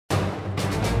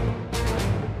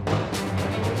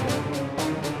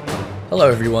Hello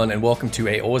everyone and welcome to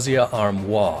Eorzea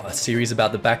Armoire, a series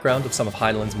about the background of some of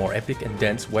Heineland's more epic and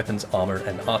dense weapons, armor,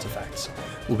 and artifacts.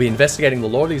 We'll be investigating the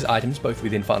lore of these items both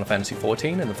within Final Fantasy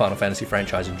XIV and the Final Fantasy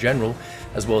franchise in general,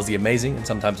 as well as the amazing and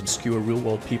sometimes obscure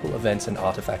real-world people, events, and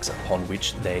artifacts upon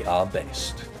which they are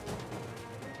based.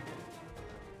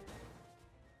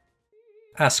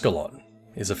 Ascalon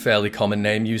is a fairly common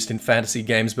name used in fantasy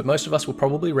games, but most of us will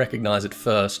probably recognize it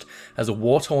first as a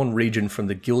war-torn region from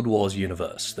the Guild Wars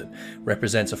universe that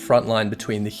represents a front line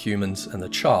between the humans and the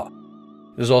Char.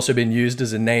 It has also been used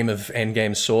as a name of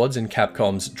endgame swords in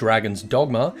Capcom's Dragon's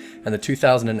Dogma and the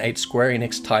 2008 Square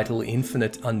Enix title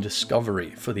Infinite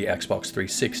Undiscovery for the Xbox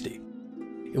 360.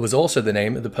 It was also the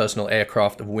name of the personal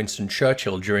aircraft of Winston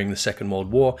Churchill during the Second World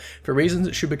War, for reasons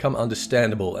that should become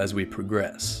understandable as we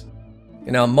progress.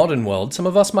 In our modern world, some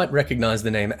of us might recognize the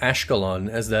name Ascalon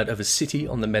as that of a city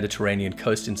on the Mediterranean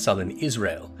coast in southern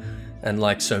Israel, and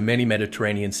like so many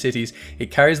Mediterranean cities,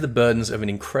 it carries the burdens of an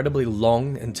incredibly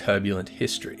long and turbulent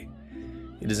history.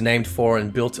 It is named for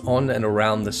and built on and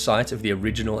around the site of the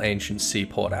original ancient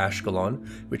seaport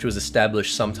Ascalon, which was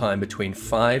established sometime between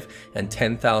 5 and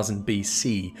 10,000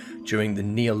 BC during the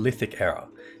Neolithic era,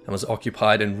 and was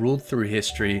occupied and ruled through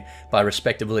history by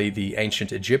respectively the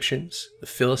ancient Egyptians, the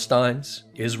Philistines,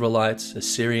 Israelites,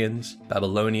 Assyrians,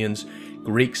 Babylonians,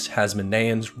 Greeks,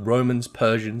 Hasmoneans, Romans,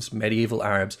 Persians, medieval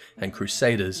Arabs, and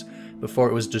Crusaders, before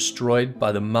it was destroyed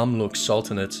by the Mamluk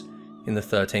Sultanate in the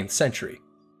 13th century.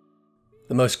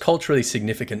 The most culturally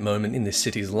significant moment in this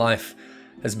city's life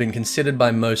has been considered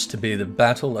by most to be the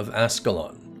Battle of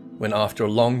Ascalon, when after a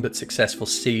long but successful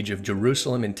siege of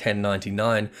Jerusalem in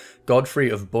 1099, Godfrey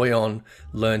of Bouillon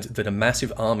learned that a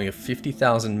massive army of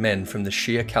 50,000 men from the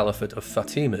Shia Caliphate of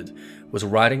Fatimid was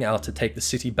riding out to take the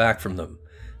city back from them,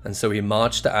 and so he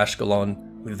marched to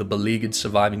Ascalon with the beleaguered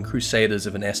surviving crusaders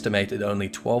of an estimated only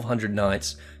 1,200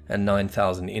 knights and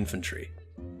 9,000 infantry.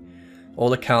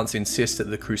 All accounts insist that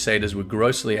the Crusaders were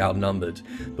grossly outnumbered,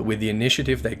 but with the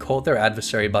initiative they caught their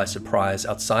adversary by surprise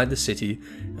outside the city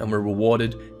and were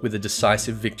rewarded with a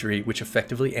decisive victory which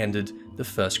effectively ended the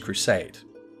First Crusade.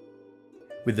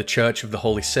 With the Church of the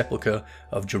Holy Sepulchre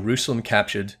of Jerusalem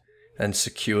captured and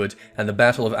secured, and the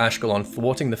Battle of Ascalon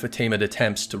thwarting the Fatimid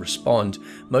attempts to respond,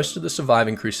 most of the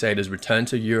surviving Crusaders returned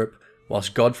to Europe,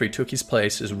 whilst Godfrey took his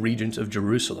place as Regent of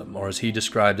Jerusalem, or as he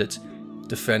described it,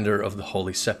 Defender of the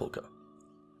Holy Sepulchre.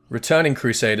 Returning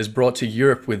Crusaders brought to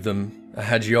Europe with them a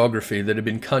hagiography that had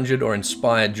been conjured or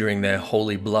inspired during their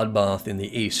holy bloodbath in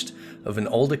the East of an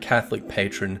older Catholic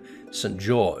patron, St.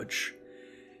 George.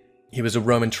 He was a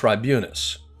Roman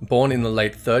tribunus, born in the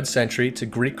late 3rd century to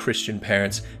Greek Christian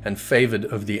parents and favoured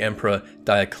of the Emperor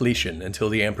Diocletian until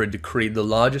the Emperor decreed the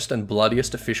largest and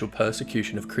bloodiest official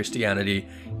persecution of Christianity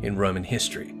in Roman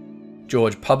history.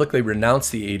 George publicly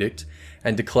renounced the edict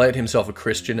and declared himself a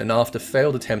Christian, and after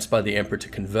failed attempts by the emperor to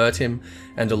convert him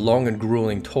and a long and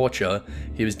grueling torture,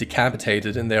 he was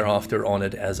decapitated and thereafter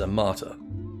honoured as a martyr.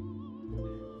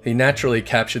 He naturally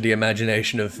captured the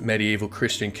imagination of medieval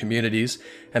Christian communities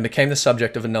and became the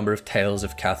subject of a number of tales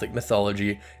of Catholic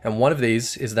mythology, and one of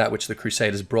these is that which the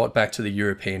Crusaders brought back to the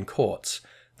European courts,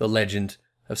 the legend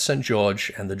of St.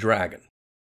 George and the Dragon.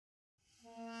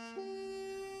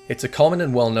 It's a common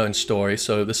and well-known story,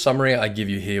 so the summary I give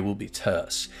you here will be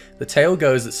terse. The tale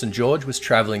goes that St. George was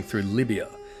travelling through Libya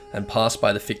and passed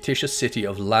by the fictitious city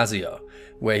of Lazia,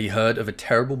 where he heard of a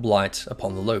terrible blight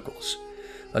upon the locals.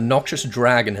 A noxious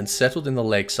dragon had settled in the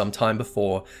lake some time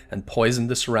before and poisoned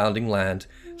the surrounding land,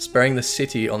 sparing the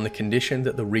city on the condition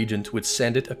that the regent would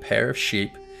send it a pair of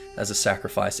sheep as a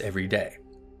sacrifice every day.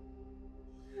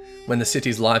 When the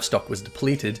city's livestock was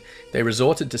depleted, they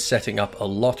resorted to setting up a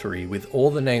lottery with all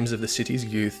the names of the city's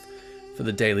youth for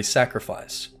the daily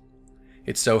sacrifice.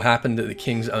 It so happened that the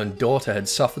king's own daughter had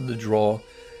suffered the draw,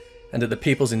 and that the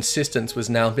people's insistence was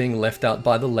now being left out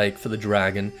by the lake for the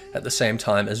dragon at the same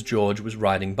time as George was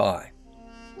riding by.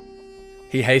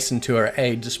 He hastened to her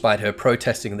aid despite her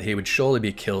protesting that he would surely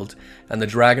be killed, and the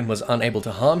dragon was unable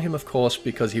to harm him, of course,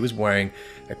 because he was wearing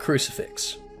a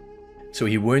crucifix. So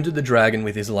he wounded the dragon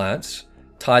with his lance,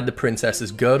 tied the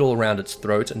princess's girdle around its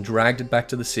throat, and dragged it back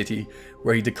to the city,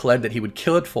 where he declared that he would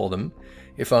kill it for them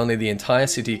if only the entire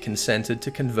city consented to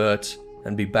convert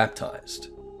and be baptized.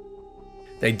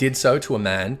 They did so to a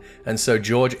man, and so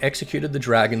George executed the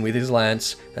dragon with his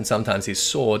lance, and sometimes his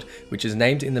sword, which is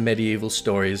named in the medieval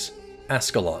stories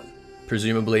Ascalon,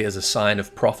 presumably as a sign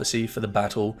of prophecy for the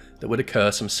battle that would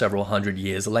occur some several hundred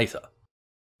years later.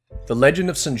 The legend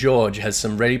of St. George has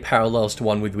some ready parallels to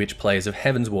one with which players of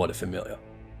Heavensward are familiar.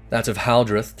 That of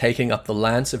Haldreth taking up the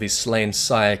lance of his slain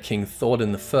sire King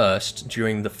Thordan I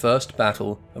during the first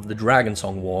battle of the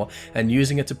Dragonsong War and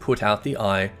using it to put out the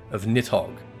eye of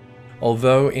Nidhogg.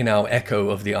 Although in our echo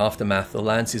of the aftermath the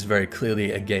lance is very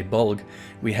clearly a Geibolg,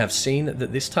 we have seen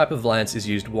that this type of lance is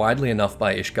used widely enough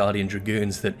by Ishgardian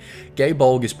dragoons that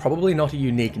Geibolg is probably not a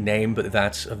unique name but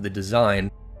that of the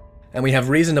design, and we have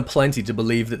reason aplenty to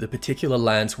believe that the particular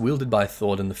lance wielded by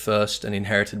Thordan I and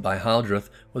inherited by Haldreth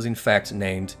was in fact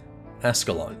named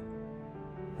Ascalon.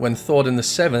 When Thordan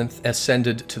VII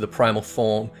ascended to the primal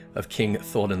form of King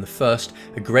Thordan I,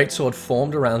 a greatsword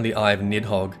formed around the eye of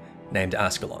Nidhogg named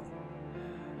Ascalon.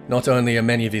 Not only are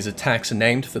many of his attacks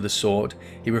named for the sword,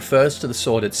 he refers to the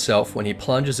sword itself when he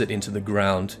plunges it into the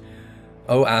ground.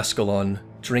 O Ascalon,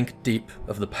 drink deep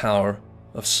of the power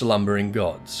of slumbering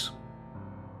gods.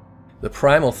 The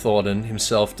primal Thordan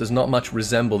himself does not much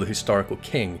resemble the historical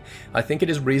king. I think it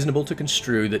is reasonable to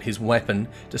construe that his weapon,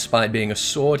 despite being a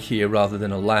sword here rather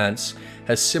than a lance,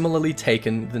 has similarly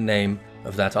taken the name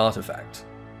of that artifact.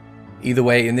 Either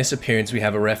way, in this appearance we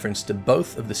have a reference to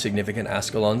both of the significant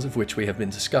Ascalons of which we have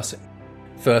been discussing.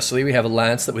 Firstly, we have a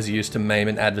lance that was used to maim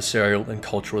an adversarial and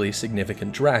culturally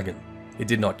significant dragon. It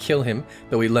did not kill him,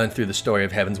 but we learn through the story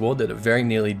of Heavensward that it very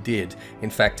nearly did, in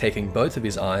fact taking both of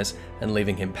his eyes and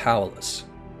leaving him powerless.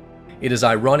 It is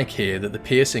ironic here that the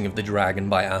piercing of the dragon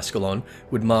by Ascalon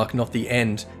would mark not the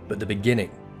end, but the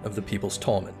beginning of the people's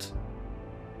torment.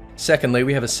 Secondly,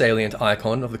 we have a salient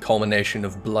icon of the culmination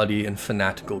of bloody and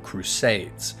fanatical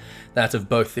crusades, that of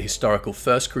both the historical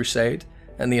First Crusade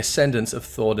and the ascendance of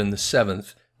Thordan VII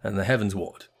and the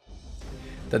Heavensward.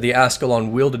 That the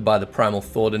Ascalon wielded by the primal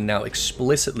Thordan now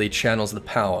explicitly channels the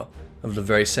power of the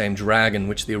very same dragon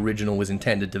which the original was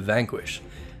intended to vanquish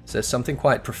says something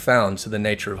quite profound to the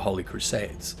nature of Holy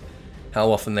Crusades,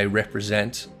 how often they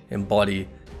represent, embody,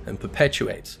 and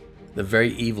perpetuate the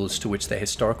very evils to which their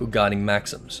historical guiding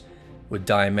maxims were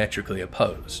diametrically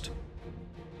opposed.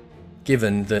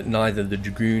 Given that neither the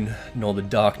Dragoon nor the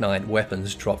Dark Knight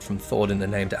weapons dropped from Thordan are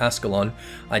named Ascalon,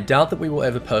 I doubt that we will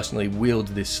ever personally wield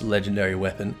this legendary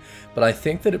weapon, but I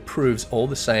think that it proves all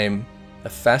the same a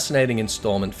fascinating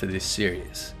installment for this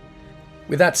series.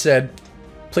 With that said,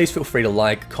 please feel free to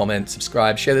like, comment,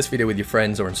 subscribe, share this video with your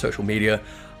friends or on social media.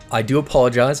 I do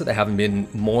apologize that there haven't been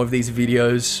more of these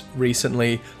videos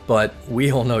recently, but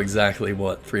we all know exactly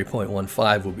what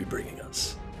 3.15 will be bringing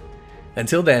us.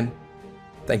 Until then,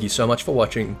 thank you so much for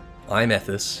watching. I'm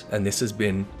Ethys, and this has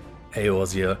been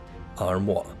Eorzea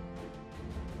Armoire.